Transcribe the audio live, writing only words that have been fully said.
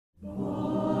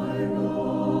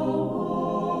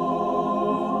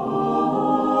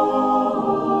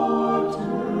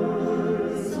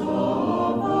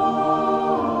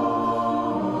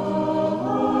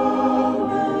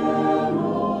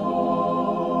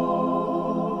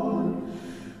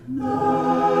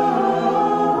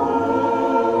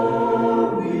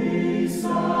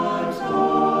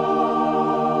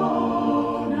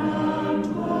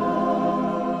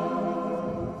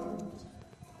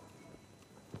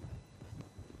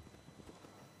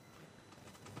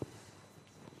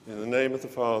In the name of the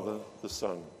Father, the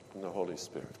Son, and the Holy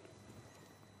Spirit.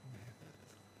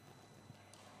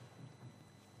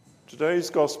 Today's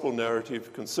gospel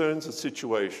narrative concerns a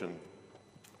situation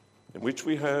in which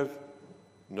we have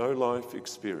no life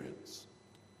experience.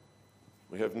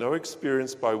 We have no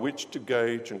experience by which to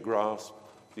gauge and grasp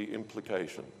the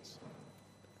implications.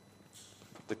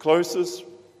 The closest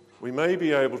we may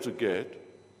be able to get,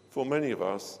 for many of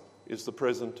us, is the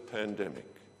present pandemic.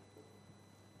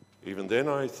 Even then,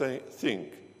 I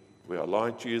think we are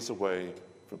light years away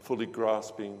from fully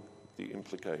grasping the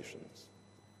implications.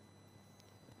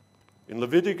 In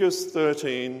Leviticus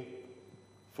 13,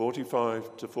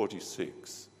 45 to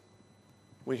 46,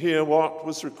 we hear what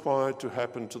was required to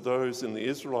happen to those in the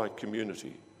Israelite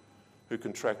community who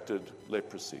contracted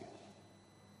leprosy.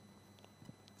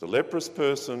 The leprous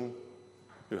person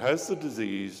who has the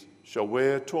disease shall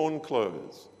wear torn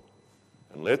clothes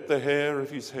and let the hair of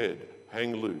his head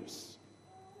hang loose.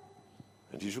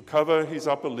 And he shall cover his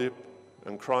upper lip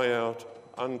and cry out,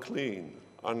 "Unclean,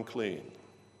 unclean."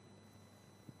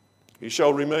 He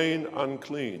shall remain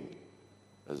unclean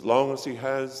as long as he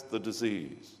has the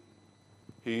disease.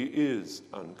 He is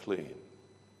unclean.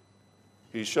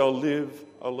 He shall live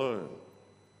alone.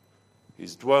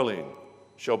 His dwelling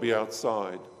shall be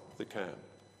outside the camp.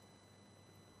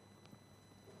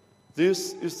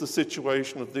 This is the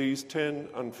situation of these 10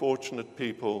 unfortunate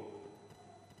people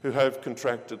who have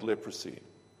contracted leprosy.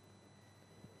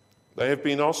 They have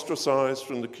been ostracized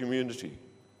from the community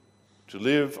to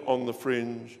live on the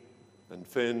fringe and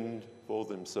fend for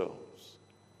themselves.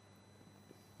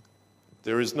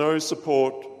 There is no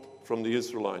support from the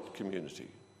Israelite community.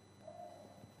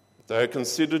 They are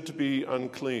considered to be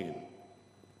unclean,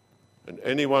 and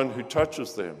anyone who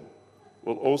touches them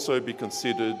will also be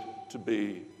considered to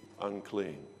be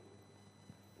unclean.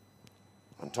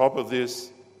 On top of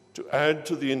this, to add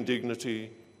to the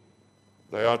indignity,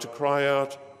 they are to cry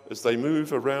out as they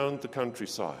move around the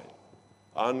countryside,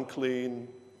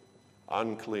 "Unclean,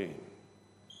 unclean."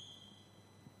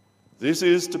 This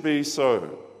is to be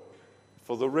so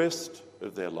for the rest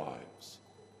of their lives,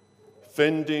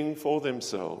 fending for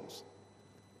themselves,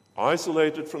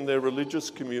 isolated from their religious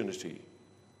community,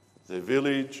 their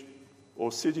village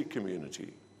or city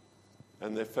community,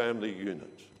 and their family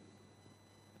unit.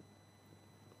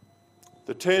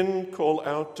 The 10 call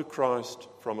out to Christ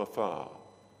from afar,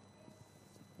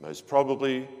 most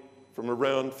probably from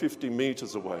around 50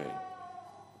 metres away,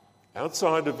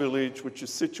 outside a village which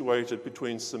is situated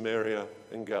between Samaria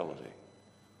and Galilee.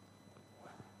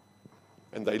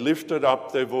 And they lifted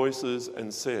up their voices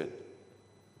and said,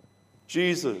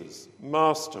 "Jesus,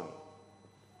 Master,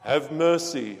 have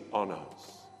mercy on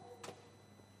us."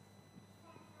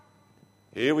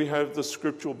 Here we have the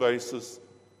scriptural basis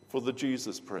for the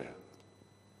Jesus prayer.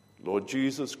 Lord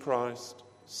Jesus Christ,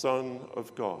 Son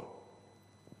of God,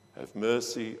 have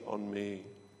mercy on me,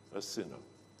 a sinner.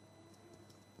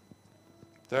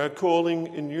 They are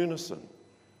calling in unison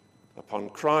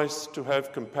upon Christ to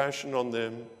have compassion on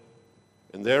them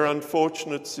in their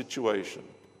unfortunate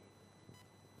situation,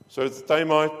 so that they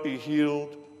might be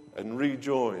healed and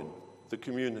rejoin the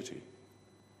community.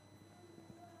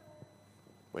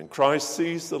 When Christ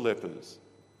sees the lepers,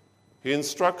 he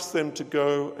instructs them to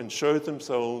go and show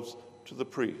themselves to the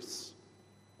priests.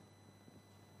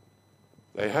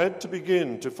 They had to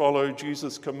begin to follow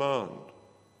Jesus' command,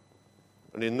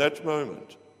 and in that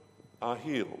moment are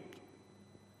healed.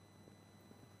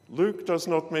 Luke does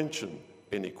not mention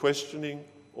any questioning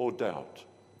or doubt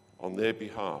on their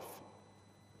behalf.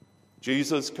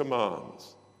 Jesus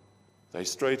commands. They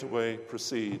straightway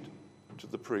proceed to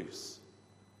the priests.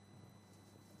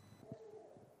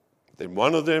 Then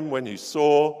one of them, when he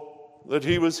saw that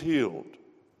he was healed,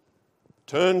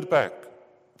 turned back,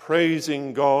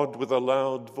 praising God with a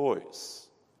loud voice,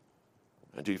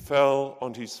 and he fell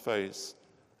on his face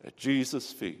at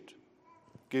Jesus' feet,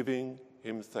 giving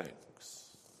him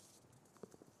thanks.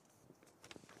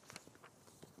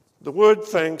 The word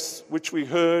thanks, which we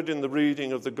heard in the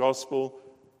reading of the Gospel,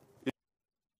 is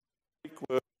the Greek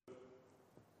word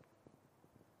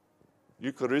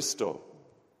Eucharisto.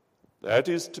 That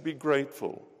is to be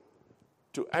grateful,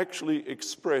 to actually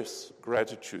express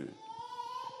gratitude,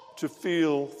 to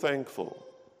feel thankful,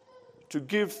 to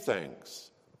give thanks,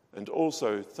 and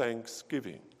also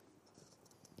thanksgiving.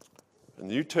 In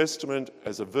the New Testament,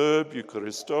 as a verb,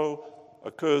 Eucharisto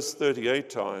occurs 38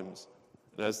 times,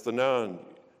 and as the noun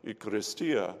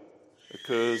Eucharistia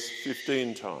occurs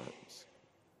 15 times.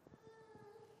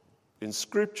 In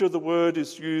Scripture, the word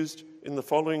is used in the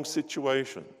following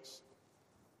situations: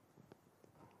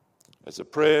 as a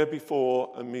prayer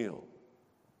before a meal,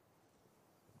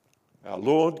 Our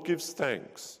Lord gives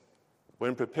thanks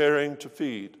when preparing to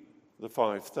feed the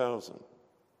 5,000.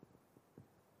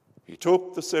 He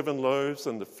took the 7 loaves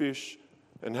and the fish,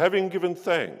 and having given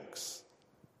thanks,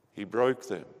 he broke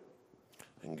them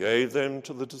and gave them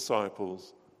to the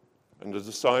disciples, and the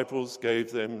disciples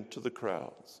gave them to the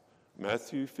crowds.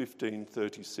 Matthew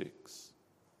 15:36.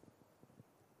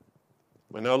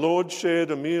 When our Lord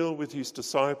shared a meal with his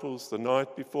disciples the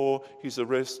night before his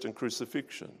arrest and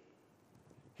crucifixion,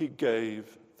 he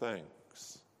gave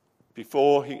thanks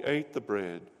before he ate the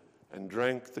bread and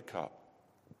drank the cup,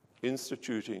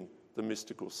 instituting the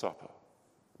mystical supper.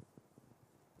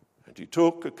 And he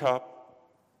took a cup,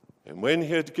 and when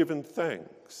he had given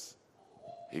thanks,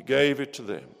 he gave it to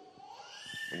them,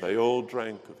 and they all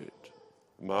drank of it.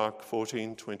 Mark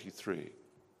 14:23.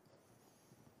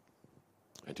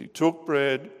 And he took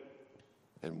bread,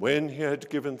 and when he had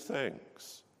given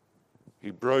thanks, he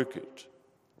broke it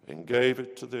and gave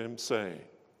it to them, saying,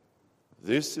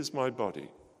 "This is my body,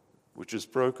 which is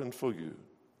broken for you.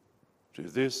 Do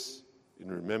this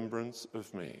in remembrance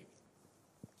of me."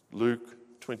 Luke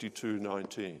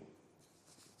 22:19.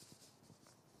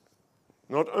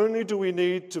 Not only do we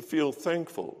need to feel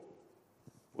thankful,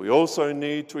 we also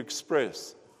need to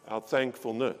express our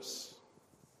thankfulness.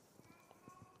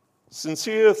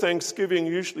 Sincere thanksgiving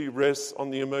usually rests on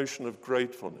the emotion of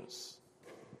gratefulness,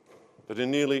 but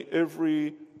in nearly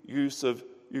every use of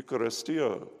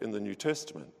Eucharistio in the New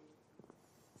Testament,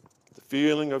 the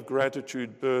feeling of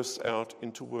gratitude bursts out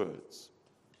into words.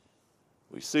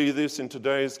 We see this in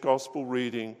today's Gospel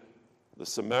reading, the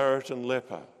Samaritan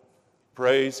leper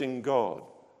praising God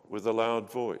with a loud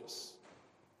voice.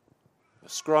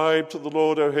 Ascribe to the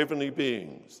Lord, O heavenly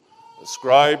beings.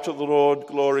 Ascribe to the Lord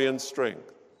glory and strength.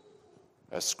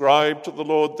 Ascribe to the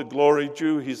Lord the glory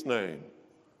due his name.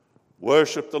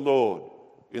 Worship the Lord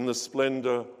in the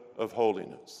splendor of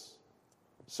holiness.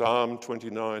 Psalm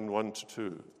 29,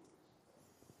 1-2.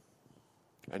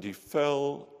 And he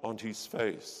fell on his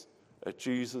face at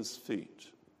Jesus'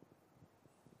 feet,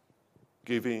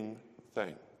 giving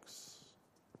thanks.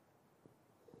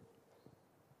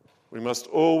 We must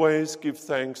always give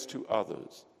thanks to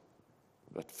others,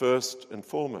 but first and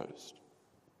foremost,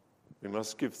 we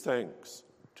must give thanks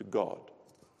to God.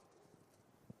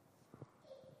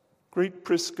 Greet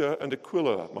Prisca and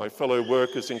Aquila, my fellow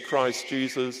workers in Christ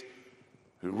Jesus,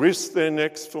 who risked their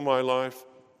necks for my life,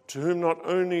 to whom not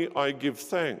only I give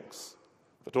thanks,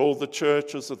 but all the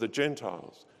churches of the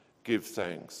Gentiles give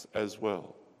thanks as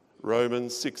well.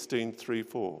 Romans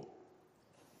 16:3-4.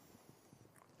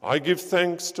 I give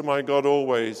thanks to my God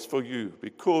always for you,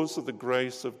 because of the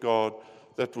grace of God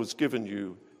that was given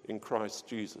you in Christ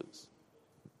Jesus.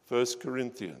 1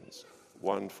 Corinthians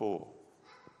 1:4.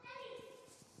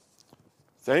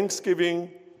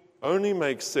 Thanksgiving only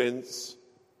makes sense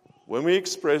when we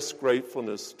express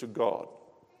gratefulness to God.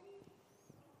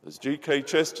 As G.K.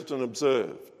 Chesterton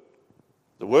observed,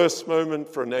 the worst moment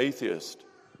for an atheist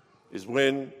is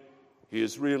when he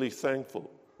is really thankful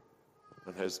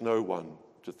and has no one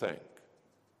to thank.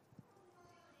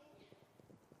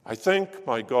 I thank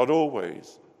my God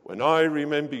always when I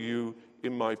remember you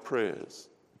in my prayers.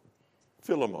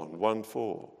 Philemon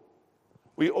 1:4.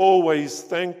 We always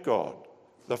thank God,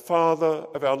 the Father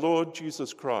of our Lord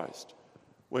Jesus Christ,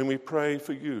 when we pray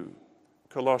for you.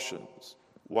 Colossians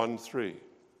 1:3.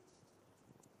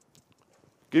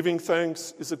 Giving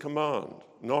thanks is a command,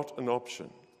 not an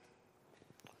option.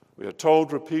 We are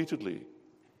told repeatedly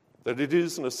that it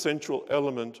is an essential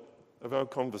element of our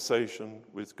conversation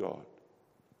with God.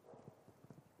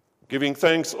 Giving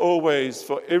thanks always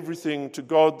for everything to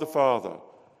God the Father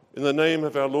in the name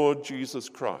of our Lord Jesus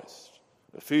Christ.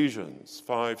 Ephesians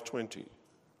 5:20.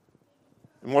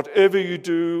 And whatever you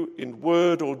do in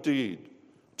word or deed,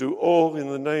 do all in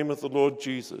the name of the Lord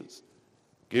Jesus,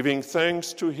 giving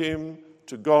thanks to him,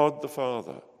 to God the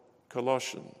Father.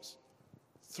 Colossians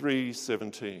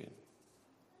 3:17.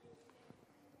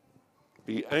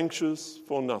 Be anxious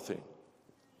for nothing,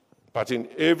 but in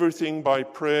everything by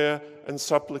prayer and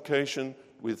supplication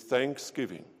with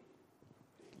thanksgiving.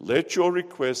 Let your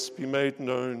requests be made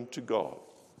known to God.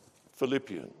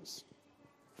 Philippians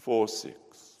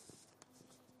 4:6.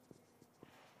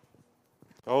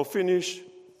 I'll finish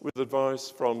with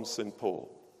advice from St.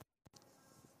 Paul.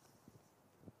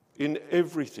 In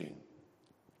everything,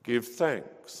 give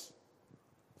thanks,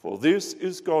 for this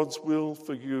is God's will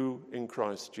for you in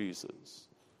Christ Jesus.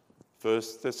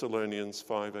 1 Thessalonians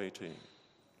 5:18.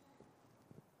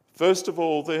 First of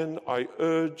all, then, I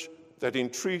urge that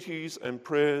entreaties and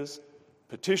prayers,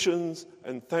 petitions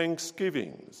and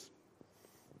thanksgivings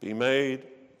be made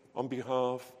on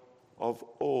behalf of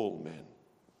all men.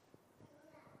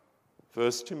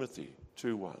 1 Timothy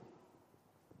 2:1.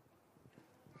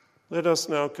 Let us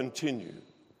now continue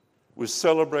with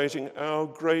celebrating our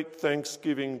great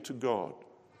thanksgiving to God,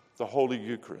 the Holy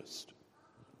Eucharist,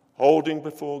 holding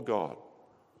before God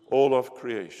all of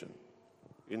creation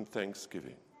in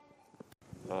thanksgiving.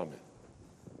 Amen.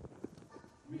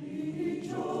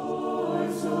 Rejoice,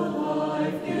 O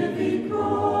life-giving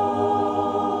Christ.